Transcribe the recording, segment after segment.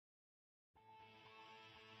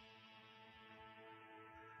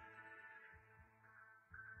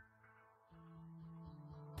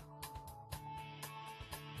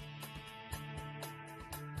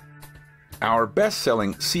Our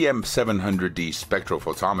best-selling CM700d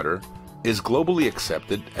spectrophotometer is globally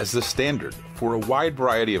accepted as the standard for a wide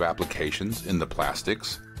variety of applications in the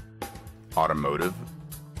plastics, automotive,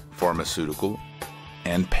 pharmaceutical,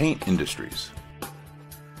 and paint industries.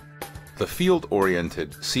 The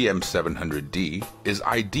field-oriented CM700d is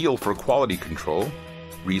ideal for quality control,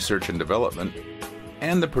 research and development,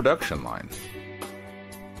 and the production line.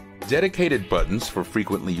 Dedicated buttons for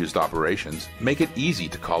frequently used operations make it easy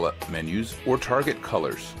to call up menus or target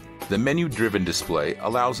colors. The menu-driven display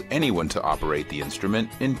allows anyone to operate the instrument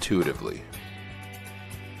intuitively.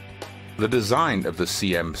 The design of the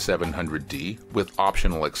CM700d with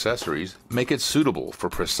optional accessories make it suitable for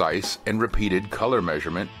precise and repeated color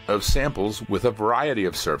measurement of samples with a variety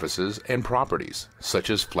of surfaces and properties, such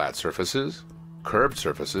as flat surfaces, curved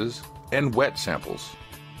surfaces, and wet samples.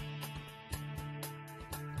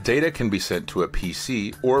 Data can be sent to a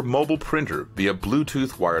PC or mobile printer via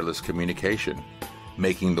Bluetooth wireless communication,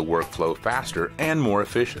 making the workflow faster and more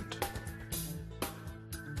efficient.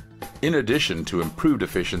 In addition to improved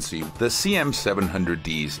efficiency, the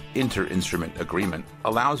CM700d's inter-instrument agreement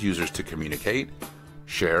allows users to communicate,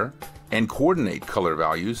 share, and coordinate color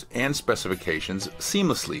values and specifications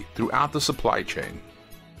seamlessly throughout the supply chain.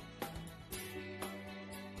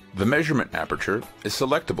 The measurement aperture is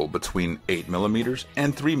selectable between 8mm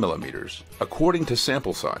and 3mm according to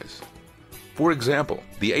sample size. For example,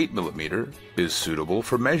 the 8mm is suitable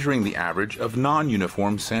for measuring the average of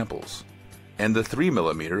non-uniform samples, and the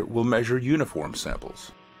 3mm will measure uniform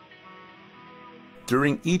samples.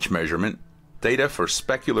 During each measurement, data for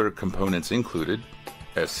specular components included,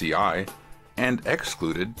 SCI, and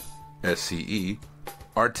excluded, SCE,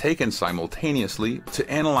 are taken simultaneously to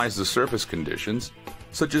analyze the surface conditions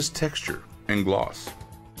such as texture and gloss.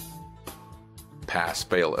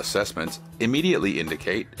 Pass-fail assessments immediately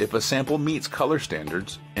indicate if a sample meets color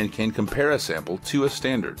standards and can compare a sample to a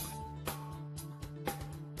standard.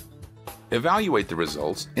 Evaluate the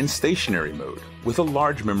results in stationary mode with a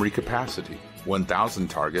large memory capacity. 1,000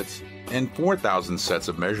 targets and 4,000 sets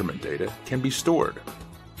of measurement data can be stored.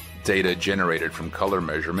 Data generated from color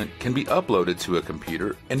measurement can be uploaded to a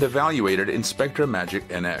computer and evaluated in SpectraMagic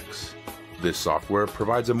NX. This software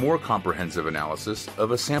provides a more comprehensive analysis of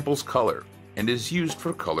a sample's color and is used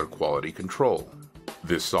for color quality control.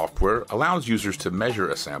 This software allows users to measure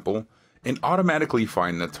a sample and automatically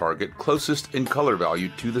find the target closest in color value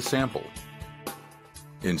to the sample.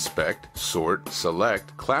 Inspect, sort,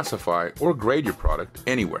 select, classify, or grade your product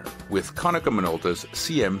anywhere with Konica-Minolta's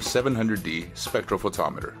CM700d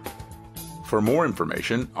spectrophotometer. For more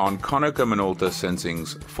information on Konica-Minolta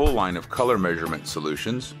Sensing's full line of color measurement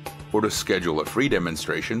solutions, or to schedule a free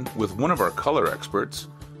demonstration with one of our color experts,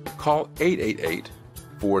 call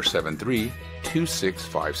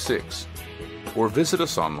 888-473-2656 or visit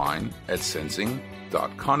us online at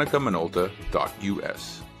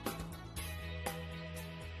sensing.konicaminolta.us.